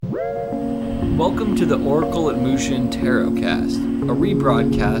Welcome to the Oracle at Mushin Tarotcast, a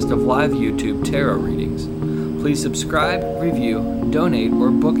rebroadcast of live YouTube tarot readings. Please subscribe, review, donate, or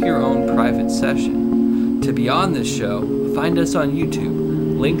book your own private session. To be on this show, find us on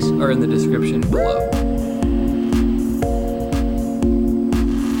YouTube. Links are in the description below.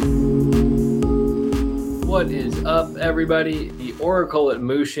 What is up, everybody? The Oracle at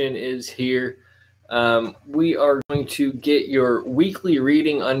Mushin is here. We are going to get your weekly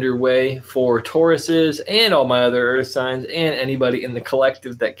reading underway for Tauruses and all my other earth signs and anybody in the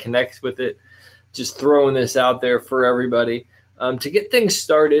collective that connects with it. Just throwing this out there for everybody. To get things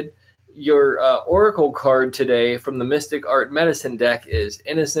started, your oracle card today from the Mystic Art Medicine deck is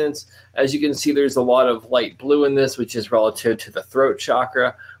Innocence. As you can see, there's a lot of light blue in this, which is relative to the throat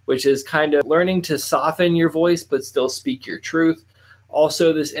chakra, which is kind of learning to soften your voice but still speak your truth.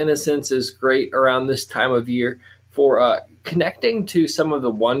 Also, this Innocence is great around this time of year for connecting to some of the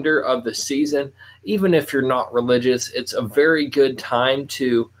wonder of the season. Even if you're not religious, it's a very good time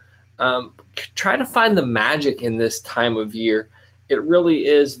to try to find the magic in this time of year. It really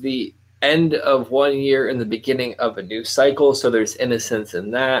is the end of one year and the beginning of a new cycle, so there's innocence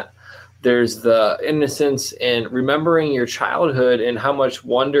in that. There's the innocence in remembering your childhood and how much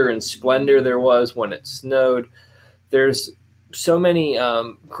wonder and splendor there was when it snowed. There's so many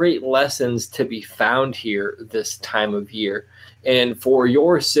great lessons to be found here this time of year. And for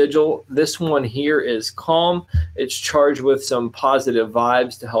your sigil, this one here is calm. It's charged with some positive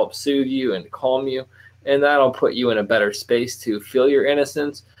vibes to help soothe you and calm you, and that'll put you in a better space to feel your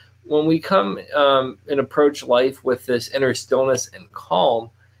innocence. When we come and approach life with this inner stillness and calm,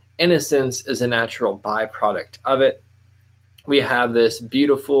 innocence is a natural byproduct of it. We have this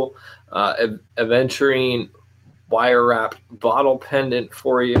beautiful aventurine wire-wrapped bottle pendant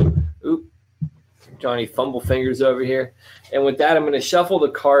for you. Oop, Johnny fumble fingers over here. And with that, I'm going to shuffle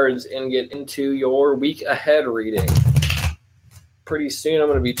the cards and get into your week ahead reading. Pretty soon, I'm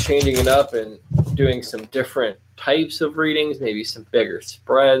going to be changing it up and doing some different types of readings, maybe some bigger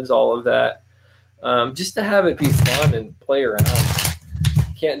spreads, all of that, just to have it be fun and play around.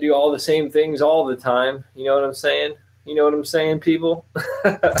 Can't do all the same things all the time. You know what I'm saying? You know what I'm saying, people?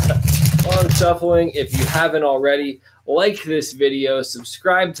 While I'm shuffling, if you haven't already, like this video,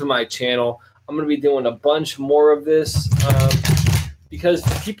 subscribe to my channel. I'm going to be doing a bunch more of this because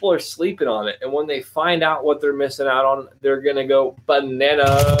people are sleeping on it. And when they find out what they're missing out on, they're going to go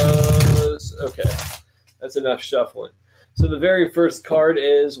bananas. Okay, that's enough shuffling. So the very first card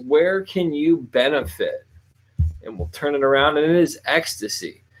is, where can you benefit? And we'll turn it around, and it is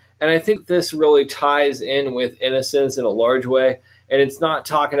ecstasy. And I think this really ties in with innocence in a large way. And it's not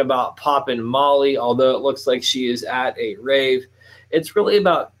talking about popping Molly, although it looks like she is at a rave. It's really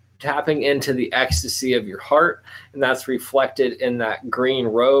about tapping into the ecstasy of your heart, and that's reflected in that green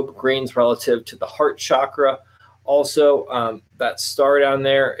robe. Green's relative to the heart chakra. Also, that star down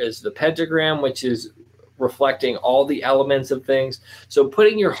there is the pentagram, which is reflecting all the elements of things. So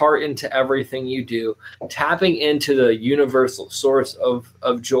putting your heart into everything you do, tapping into the universal source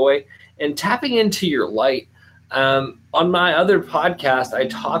of joy, and tapping into your light. On my other podcast, I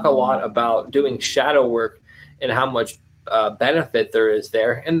talk a lot about doing shadow work and how much benefit there is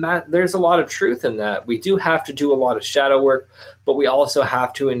there. And that there's a lot of truth in that. We do have to do a lot of shadow work, but we also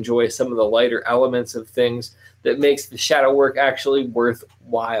have to enjoy some of the lighter elements of things that makes the shadow work actually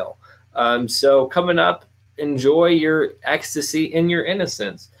worthwhile. So coming up, enjoy your ecstasy and your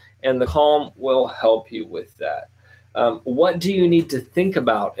innocence, and the calm will help you with that. What do you need to think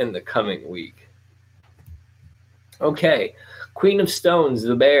about in the coming week? Okay, Queen of Stones,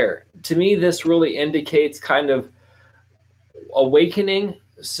 the bear. To me, this really indicates kind of awakening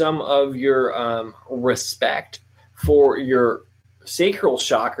some of your respect for your sacral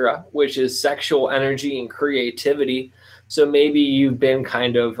chakra, which is sexual energy and creativity. So maybe you've been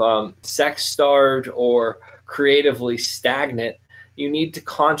kind of sex-starved or creatively stagnant. You need to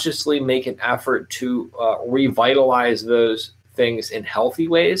consciously make an effort to revitalize those things in healthy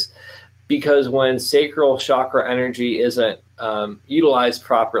ways. Because when sacral chakra energy isn't utilized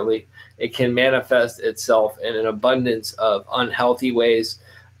properly, it can manifest itself in an abundance of unhealthy ways.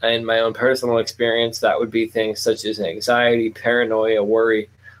 In my own personal experience, that would be things such as anxiety, paranoia, worry,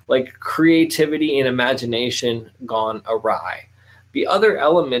 like creativity and imagination gone awry. The other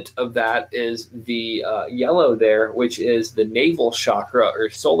element of that is the yellow there, which is the navel chakra or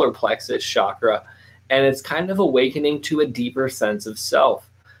solar plexus chakra, and it's kind of awakening to a deeper sense of self.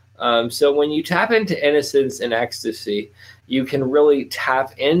 So when you tap into innocence and ecstasy, you can really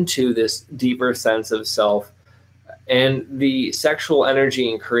tap into this deeper sense of self. And the sexual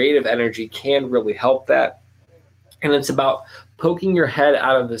energy and creative energy can really help that. And it's about poking your head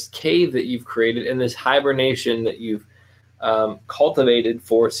out of this cave that you've created and this hibernation that you've cultivated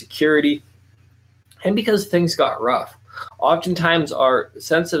for security, and because things got rough. Oftentimes our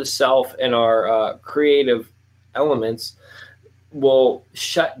sense of self and our creative elements will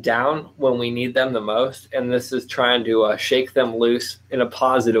shut down when we need them the most, and this is trying to shake them loose in a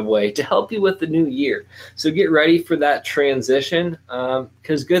positive way to help you with the new year. So get ready for that transition,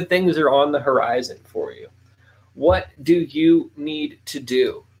 because good things are on the horizon for you. What do you need to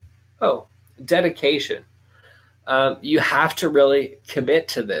do? Oh, dedication. You have to really commit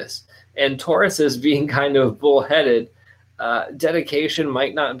to this. And Taurus is being kind of bullheaded. Dedication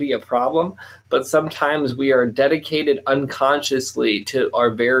might not be a problem, but sometimes we are dedicated unconsciously to our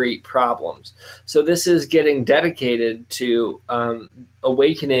very problems. So this is getting dedicated to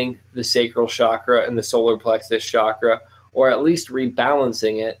awakening the sacral chakra and the solar plexus chakra, or at least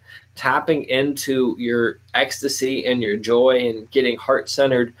rebalancing it, tapping into your ecstasy and your joy and getting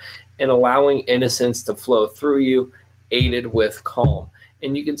heart-centered and allowing innocence to flow through you, aided with calm.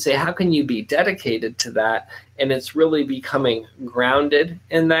 And you can say, how can you be dedicated to that? And it's really becoming grounded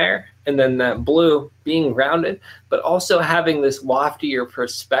in there. And then that blue, being grounded, but also having this loftier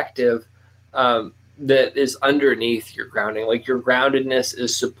perspective that is underneath your grounding. Like your groundedness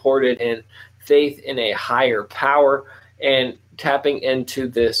is supported in faith in a higher power and tapping into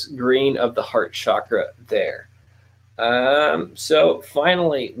this green of the heart chakra there. So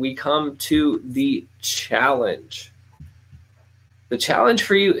finally, we come to the challenge. The challenge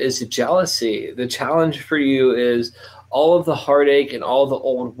for you is jealousy. The challenge for you is all of the heartache and all the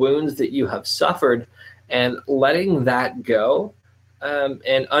old wounds that you have suffered, and letting that go,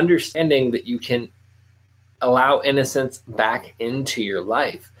 and understanding that you can allow innocence back into your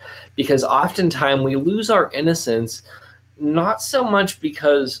life. Because oftentimes we lose our innocence, not so much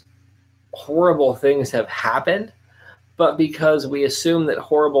because horrible things have happened, but because we assume that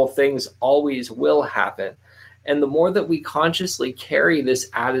horrible things always will happen. And the more that we consciously carry this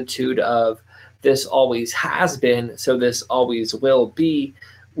attitude of this always has been, so this always will be,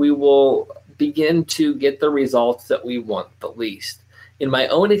 we will begin to get the results that we want the least. In my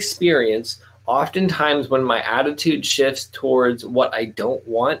own experience, oftentimes when my attitude shifts towards what I don't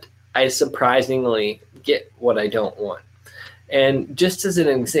want, I surprisingly get what I don't want. And just as an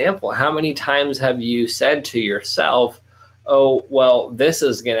example, how many times have you said to yourself, oh, well, this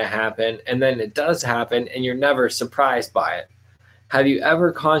is going to happen, and then it does happen, and you're never surprised by it? Have you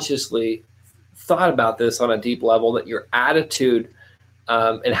ever consciously thought about this on a deep level, that your attitude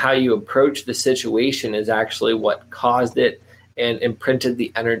and how you approach the situation is actually what caused it and imprinted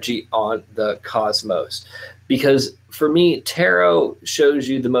the energy on the cosmos? Because for me, tarot shows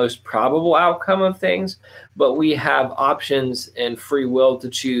you the most probable outcome of things, but we have options and free will to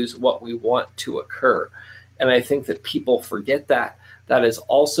choose what we want to occur. And I think that people forget that. That is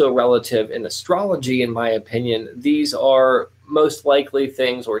also relative in astrology, in my opinion. These are most likely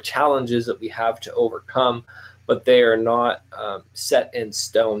things or challenges that we have to overcome, but they are not set in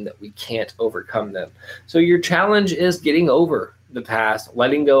stone that we can't overcome them. So your challenge is getting over the past,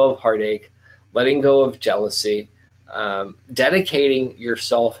 letting go of heartache, letting go of jealousy, dedicating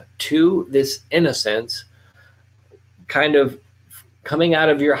yourself to this innocence, kind of coming out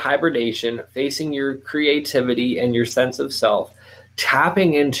of your hibernation, facing your creativity and your sense of self,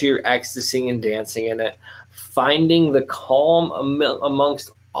 tapping into your ecstasy and dancing in it, finding the calm amongst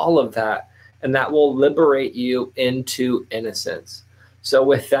all of that, and that will liberate you into innocence. So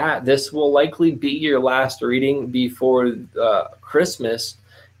with that, this will likely be your last reading before Christmas,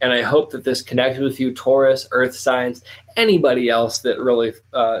 and I hope that this connects with you, Taurus, Earth signs, anybody else that really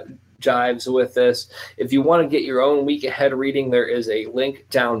jives with this. If you want to get your own week ahead reading, there is a link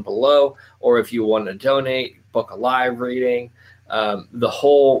down below, or if you want to donate, book a live reading, the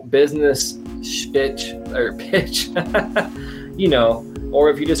whole business pitch, you know, or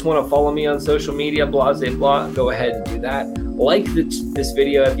if you just want to follow me on social media, blah, go ahead and do that. Like this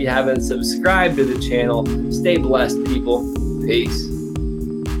video if you haven't, subscribed to the channel. Stay blessed, people. Peace.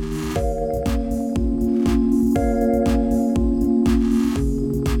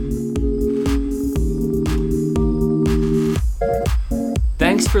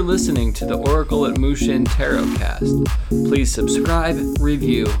 Thanks for listening to the Oracle at Mushin Tarotcast. Please subscribe,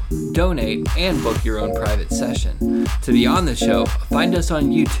 review, donate, and book your own private session. To be on the show, find us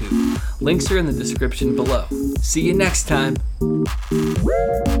on YouTube. Links are in the description below. See you next time.